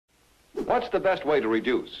What's the best way to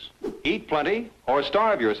reduce? Eat plenty or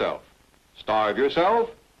starve yourself? Starve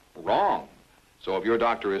yourself? Wrong. So if your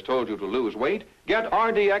doctor has told you to lose weight, get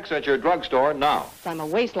RDX at your drugstore now. I'm a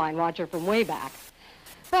waistline watcher from way back.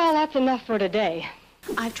 Well, that's enough for today.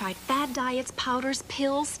 I've tried fad diets, powders,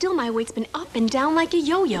 pills. Still my weight's been up and down like a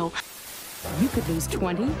yo-yo. You could lose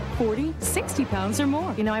 20, 40, 60 pounds or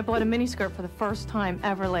more. You know, I bought a miniskirt for the first time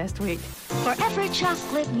ever last week. For every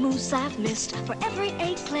chocolate mousse I've missed, for every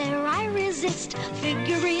eclair I resist,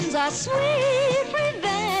 figurines are sweet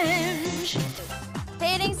revenge.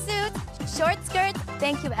 Bathing suits, short skirts,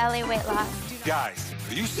 thank you, LA Weight Loss. Guys,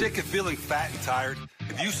 are you sick of feeling fat and tired?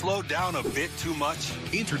 Have you slowed down a bit too much?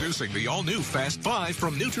 Introducing the all-new Fast 5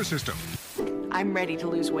 from Nutrisystem. I'm ready to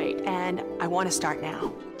lose weight, and I want to start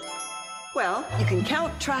now. Well, you can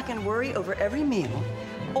count, track, and worry over every meal,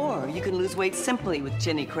 or you can lose weight simply with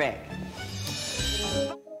Ginny Craig.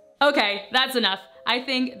 Okay, that's enough. I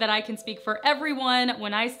think that I can speak for everyone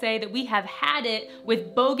when I say that we have had it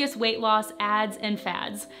with bogus weight loss ads and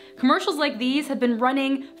fads. Commercials like these have been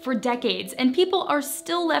running for decades, and people are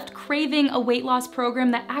still left craving a weight loss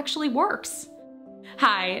program that actually works.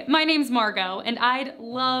 Hi, my name's Margot, and I'd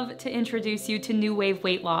love to introduce you to New Wave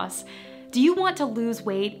Weight Loss. Do you want to lose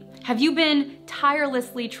weight? Have you been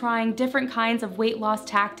tirelessly trying different kinds of weight loss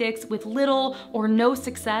tactics with little or no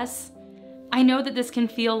success? I know that this can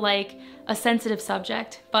feel like a sensitive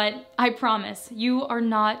subject, but I promise you are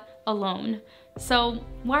not alone. So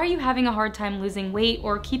why are you having a hard time losing weight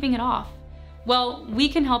or keeping it off? Well, we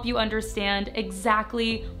can help you understand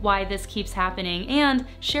exactly why this keeps happening and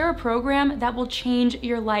share a program that will change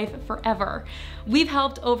your life forever. We've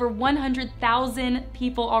helped over 100,000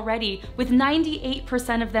 people already, with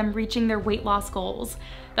 98% of them reaching their weight loss goals.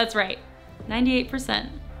 That's right, 98%.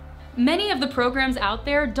 Many of the programs out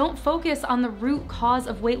there don't focus on the root cause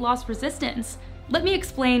of weight loss resistance. Let me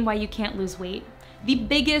explain why you can't lose weight. The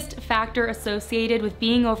biggest factor associated with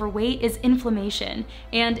being overweight is inflammation,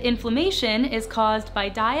 and inflammation is caused by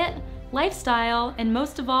diet, lifestyle, and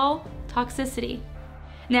most of all, toxicity.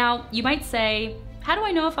 Now, you might say, how do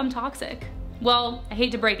I know if I'm toxic? Well, I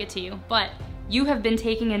hate to break it to you, but you have been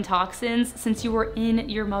taking in toxins since you were in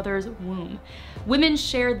your mother's womb. Women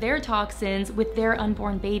share their toxins with their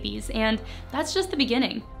unborn babies, and that's just the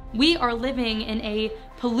beginning. We are living in a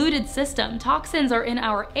polluted system. Toxins are in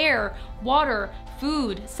our air, water,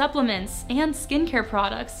 food, supplements, and skincare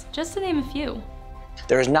products, just to name a few.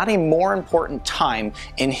 There is not a more important time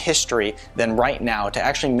in history than right now to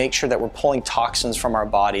actually make sure that we're pulling toxins from our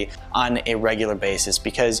body on a regular basis,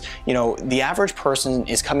 because, you know, the average person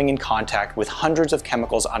is coming in contact with hundreds of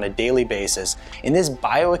chemicals on a daily basis, and this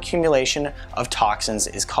bioaccumulation of toxins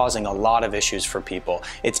is causing a lot of issues for people.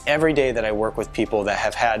 It's every day that I work with people that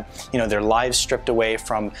have had, you know, their lives stripped away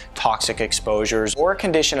from toxic exposures or a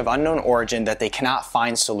condition of unknown origin that they cannot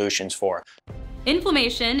find solutions for.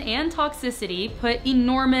 Inflammation and toxicity put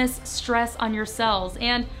enormous stress on your cells,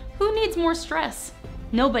 and who needs more stress?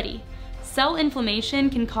 Nobody. Cell inflammation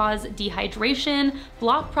can cause dehydration,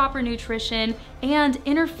 block proper nutrition, and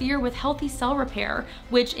interfere with healthy cell repair,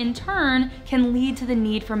 which in turn can lead to the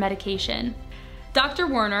need for medication. Dr.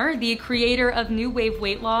 Werner, the creator of New Wave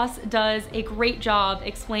Weight Loss, does a great job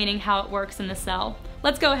explaining how it works in the cell.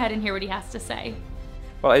 Let's go ahead and hear what he has to say.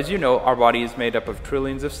 Well, as you know, our body is made up of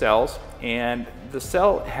trillions of cells, and the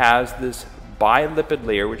cell has this bilipid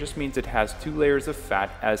layer, which just means it has 2 layers of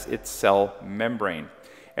fat as its cell membrane.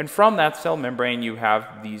 And from that cell membrane, you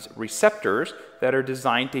have these receptors that are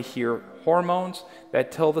designed to hear hormones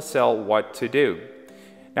that tell the cell what to do.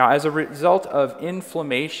 Now, as a result of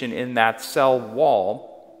inflammation in that cell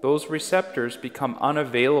wall, those receptors become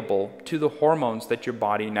unavailable to the hormones that your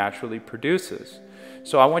body naturally produces.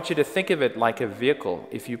 So I want you to think of it like a vehicle.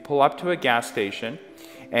 If you pull up to a gas station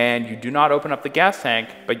and you do not open up the gas tank,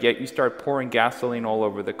 but yet you start pouring gasoline all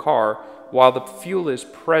over the car, while the fuel is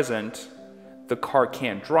present, the car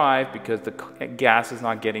can't drive because the gas is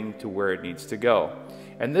not getting to where it needs to go.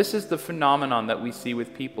 And this is the phenomenon that we see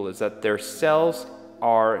with people, is that their cells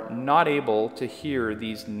are not able to hear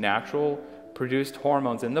these natural produced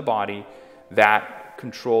hormones in the body that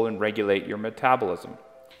control and regulate your metabolism.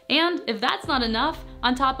 And if that's not enough,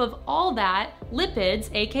 on top of all that,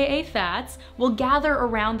 lipids, aka fats, will gather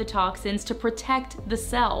around the toxins to protect the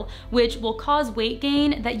cell, which will cause weight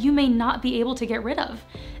gain that you may not be able to get rid of.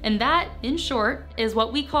 And that, in short, is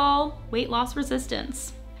what we call weight loss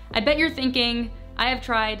resistance. I bet you're thinking, I have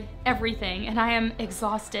tried everything and I am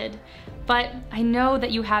exhausted. But I know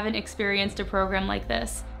that you haven't experienced a program like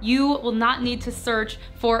this. You will not need to search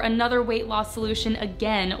for another weight loss solution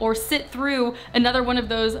again or sit through another one of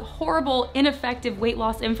those horrible, ineffective weight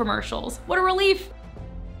loss infomercials. What a relief!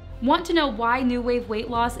 Want to know why New Wave Weight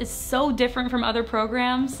Loss is so different from other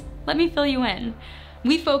programs? Let me fill you in.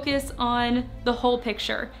 We focus on the whole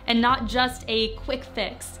picture and not just a quick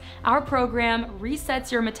fix. Our program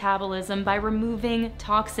resets your metabolism by removing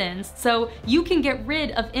toxins, so you can get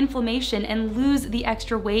rid of inflammation and lose the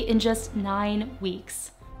extra weight in just 9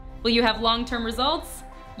 weeks. Will you have long-term results?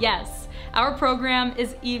 Yes. Our program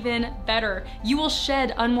is even better. You will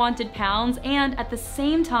shed unwanted pounds and at the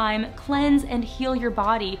same time cleanse and heal your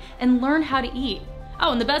body and learn how to eat.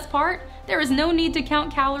 Oh, and the best part? There is no need to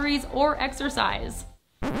count calories or exercise.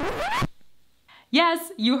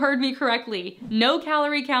 Yes, you heard me correctly. No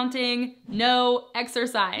calorie counting, no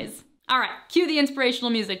exercise. All right, cue the inspirational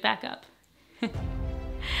music back up.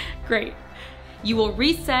 Great. You will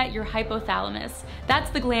reset your hypothalamus. That's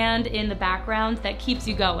the gland in the background that keeps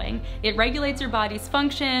you going. It regulates your body's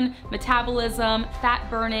function, metabolism, fat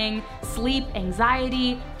burning, sleep,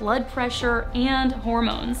 anxiety, blood pressure, and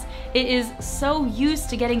hormones. It is so used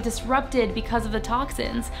to getting disrupted because of the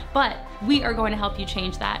toxins, but we are going to help you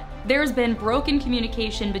change that. There's been broken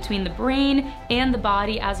communication between the brain and the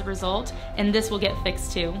body as a result, and this will get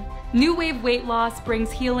fixed too. New Wave Weight Loss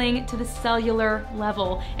brings healing to the cellular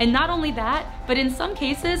level. And not only that, but in some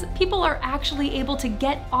cases, people are actually able to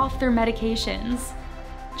get off their medications.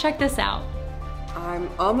 Check this out. I'm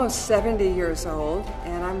almost 70 years old,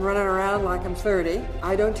 and I'm running around like I'm 30.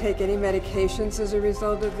 I don't take any medications as a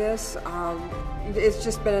result of this. It's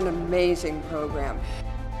just been an amazing program.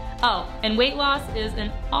 Oh, and weight loss is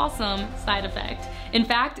an awesome side effect. In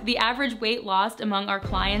fact, the average weight lost among our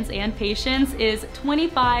clients and patients is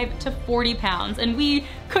 25 to 40 pounds, and we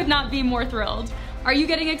could not be more thrilled. Are you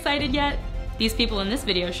getting excited yet? These people in this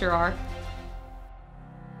video sure are.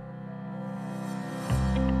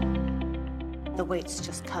 The weight's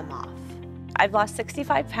just come off. I've lost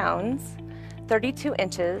 65 pounds, 32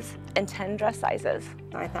 inches, and 10 dress sizes.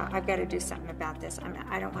 I thought, I've got to do something about this.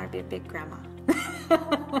 I don't want to be a big grandma.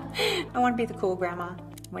 I want to be the cool grandma.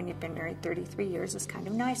 When you've been married 33 years, it's kind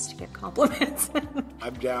of nice to get compliments.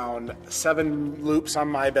 I'm down 7 loops on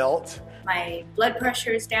my belt. My blood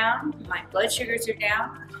pressure is down, my blood sugars are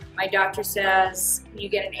down. My doctor says you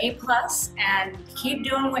get an A+ and keep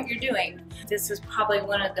doing what you're doing. This is probably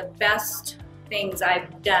one of the best things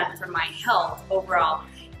I've done for my health overall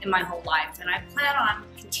in my whole life, and I plan on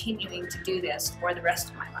continuing to do this for the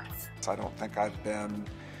rest of my life. I don't think I've been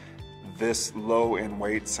this low in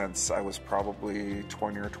weight since I was probably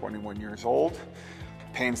 20 or 21 years old.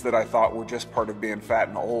 Pains that I thought were just part of being fat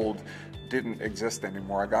and old didn't exist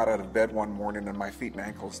anymore. I got out of bed one morning and my feet and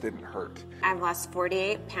ankles didn't hurt. I've lost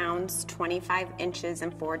 48 pounds, 25 inches,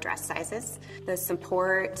 and 4 dress sizes. The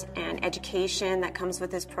support and education that comes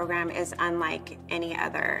with this program is unlike any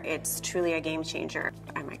other. It's truly a game changer.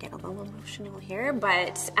 I might get a little emotional here,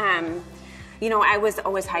 but you know, I was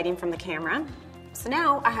always hiding from the camera. So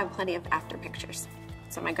now I have plenty of after pictures.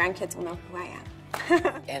 So my grandkids will know who I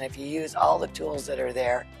am. And if you use all the tools that are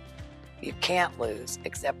there, you can't lose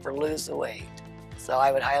except for lose the weight. So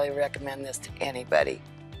I would highly recommend this to anybody.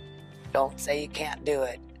 Don't say you can't do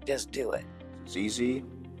it, just do it. It's easy,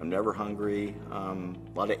 I'm never hungry, a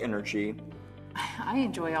lot of energy. I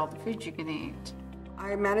enjoy all the food you can eat.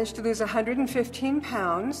 I managed to lose 115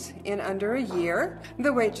 pounds in under a year.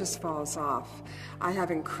 The weight just falls off. I have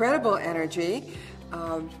incredible energy.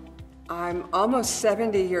 I'm almost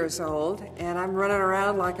 70 years old, and I'm running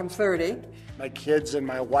around like I'm 30. My kids and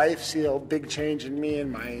my wife see a big change in me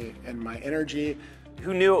and my energy.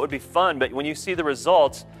 Who knew it would be fun, but when you see the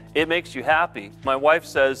results, it makes you happy. My wife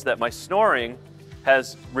says that my snoring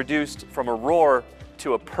has reduced from a roar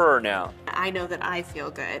to a purr now. I know that I feel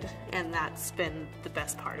good, and that's been the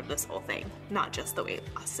best part of this whole thing. Not just the weight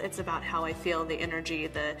loss. It's about how I feel, the energy,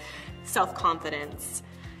 the self-confidence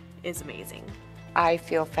is amazing. I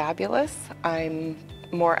feel fabulous. I'm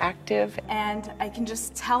more active. And I can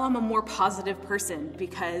just tell I'm a more positive person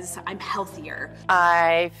because I'm healthier.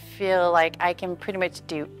 I feel like I can pretty much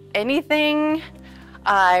do anything.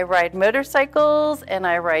 I ride motorcycles and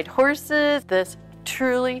I ride horses. This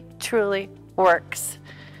truly, truly works.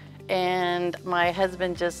 And my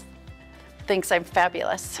husband just thinks I'm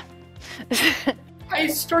fabulous. I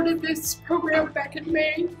started this program back in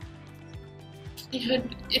May,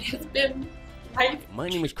 and it has been life. My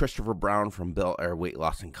name is Christopher Brown from Bel Air Weight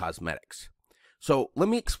Loss and Cosmetics. So let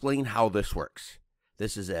me explain how this works.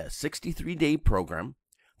 This is a 63-day program.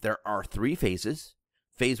 There are 3 phases.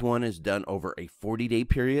 Phase 1 is done over a 40-day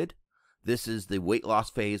period. This is the weight loss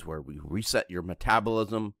phase where we reset your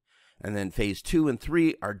metabolism. And then phase 2 and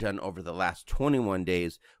 3 are done over the last 21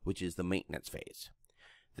 days, which is the maintenance phase.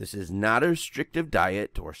 This is not a restrictive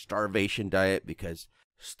diet or starvation diet because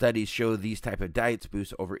Studies show these type of diets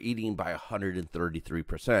boost overeating by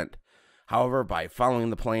 133%. However, by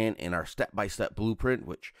following the plan in our step-by-step blueprint,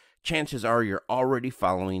 which chances are you're already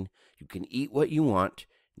following, you can eat what you want,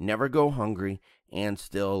 never go hungry, and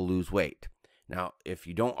still lose weight. Now, if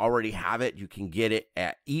you don't already have it, you can get it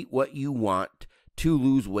at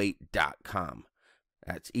eatwhatyouwanttoloseweight.com.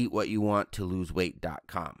 That's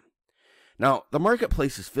eatwhatyouwanttoloseweight.com. Now, the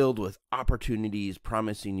marketplace is filled with opportunities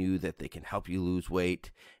promising you that they can help you lose weight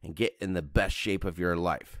and get in the best shape of your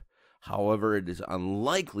life. However, it is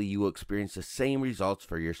unlikely you will experience the same results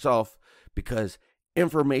for yourself because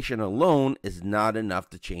information alone is not enough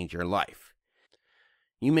to change your life.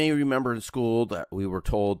 You may remember in school that we were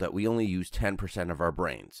told that we only use 10% of our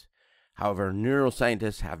brains. However,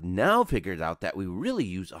 neuroscientists have now figured out that we really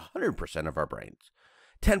use 100% of our brains.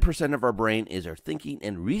 10% of our brain is our thinking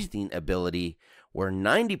and reasoning ability, where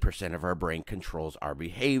 90% of our brain controls our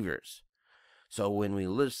behaviors. So when we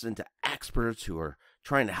listen to experts who are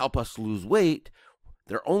trying to help us lose weight,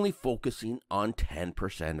 they're only focusing on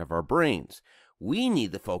 10% of our brains. We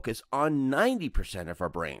need to focus on 90% of our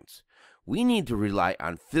brains. We need to rely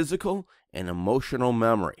on physical and emotional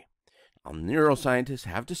memory. Now, neuroscientists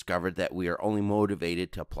have discovered that we are only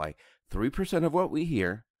motivated to apply 3% of what we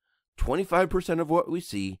hear, 25% of what we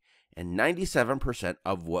see, and 97%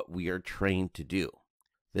 of what we are trained to do.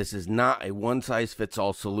 This is not a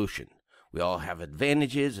one-size-fits-all solution. We all have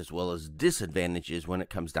advantages as well as disadvantages when it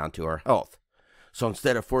comes down to our health. So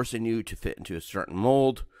instead of forcing you to fit into a certain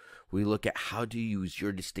mold, we look at how to use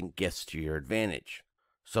your distinct gifts to your advantage.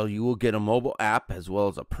 So you will get a mobile app as well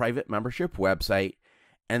as a private membership website,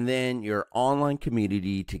 and then your online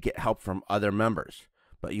community to get help from other members.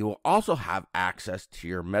 But you will also have access to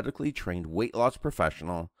your medically trained weight loss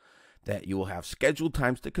professional that you will have scheduled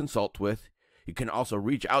times to consult with. You can also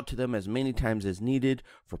reach out to them as many times as needed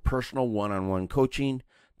for personal one-on-one coaching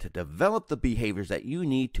to develop the behaviors that you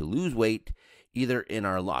need to lose weight, either in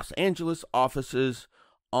our Los Angeles offices,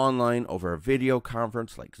 online over a video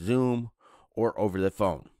conference like Zoom, or over the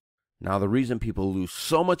phone. Now, the reason people lose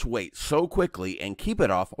so much weight so quickly and keep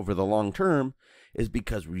it off over the long term is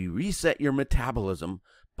because we reset your metabolism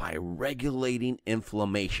by regulating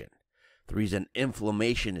inflammation. The reason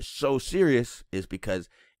inflammation is so serious is because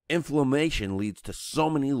inflammation leads to so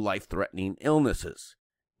many life-threatening illnesses.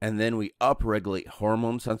 And then we upregulate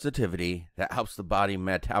hormone sensitivity that helps the body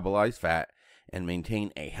metabolize fat and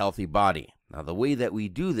maintain a healthy body. Now, the way that we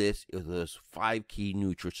do this is those 5 key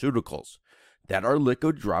nutraceuticals that are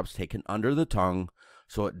liquid drops taken under the tongue,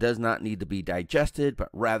 so it does not need to be digested, but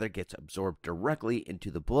rather gets absorbed directly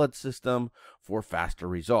into the blood system for faster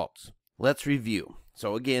results. Let's review.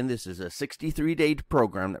 So again, this is a 63-day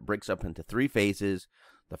program that breaks up into 3 phases.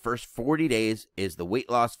 The first 40 days is the weight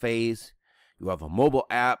loss phase. You have a mobile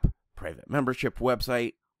app, private membership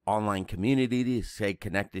website, online community to stay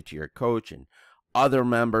connected to your coach and other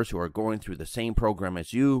members who are going through the same program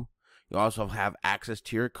as you. You also have access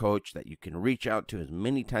to your coach that you can reach out to as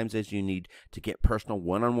many times as you need to get personal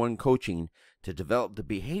one-on-one coaching to develop the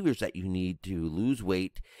behaviors that you need to lose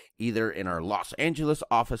weight, either in our Los Angeles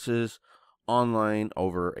offices, online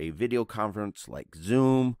over a video conference like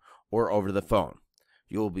Zoom, or over the phone.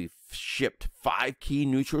 You will be shipped 5 key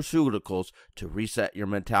nutraceuticals to reset your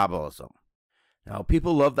metabolism. Now,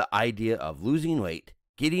 people love the idea of losing weight,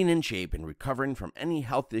 getting in shape, and recovering from any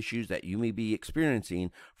health issues that you may be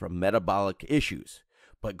experiencing from metabolic issues.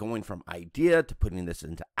 But going from idea to putting this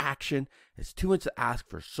into action is too much to ask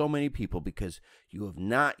for so many people because you have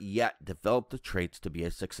not yet developed the traits to be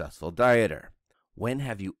a successful dieter. When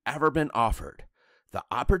have you ever been offered the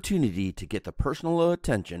opportunity to get the personal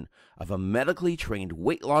attention of a medically trained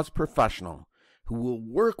weight loss professional who will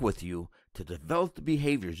work with you to develop the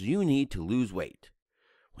behaviors you need to lose weight?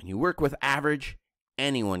 When you work with average,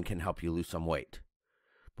 anyone can help you lose some weight.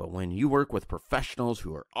 But when you work with professionals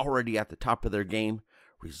who are already at the top of their game,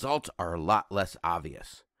 results are a lot less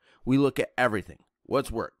obvious. We look at everything: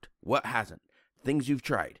 what's worked, what hasn't, things you've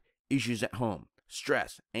tried, issues at home,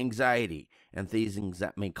 stress, anxiety, and things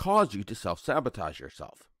that may cause you to self-sabotage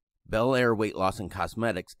yourself. Bel Air Weight Loss and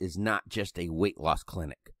Cosmetics is not just a weight loss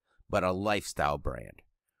clinic, but a lifestyle brand,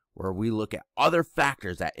 where we look at other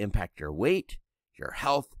factors that impact your weight, your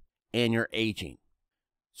health, and your aging.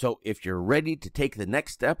 So if you're ready to take the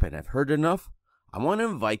next step and have heard enough, I want to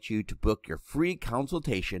invite you to book your free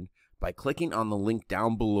consultation by clicking on the link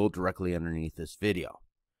down below directly underneath this video.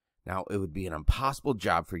 Now, it would be an impossible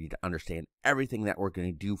job for you to understand everything that we're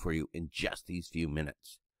going to do for you in just these few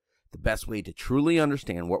minutes. The best way to truly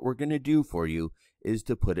understand what we're going to do for you is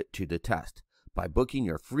to put it to the test by booking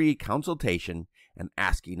your free consultation and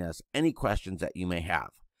asking us any questions that you may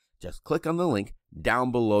have. Just click on the link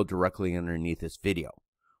down below directly underneath this video.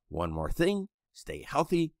 One more thing, stay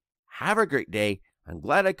healthy, have a great day. I'm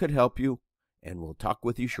glad I could help you, and we'll talk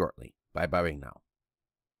with you shortly. Bye-bye now.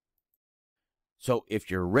 So if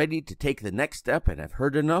you're ready to take the next step and have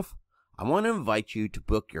heard enough, I want to invite you to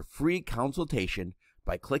book your free consultation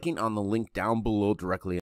by clicking on the link down below directly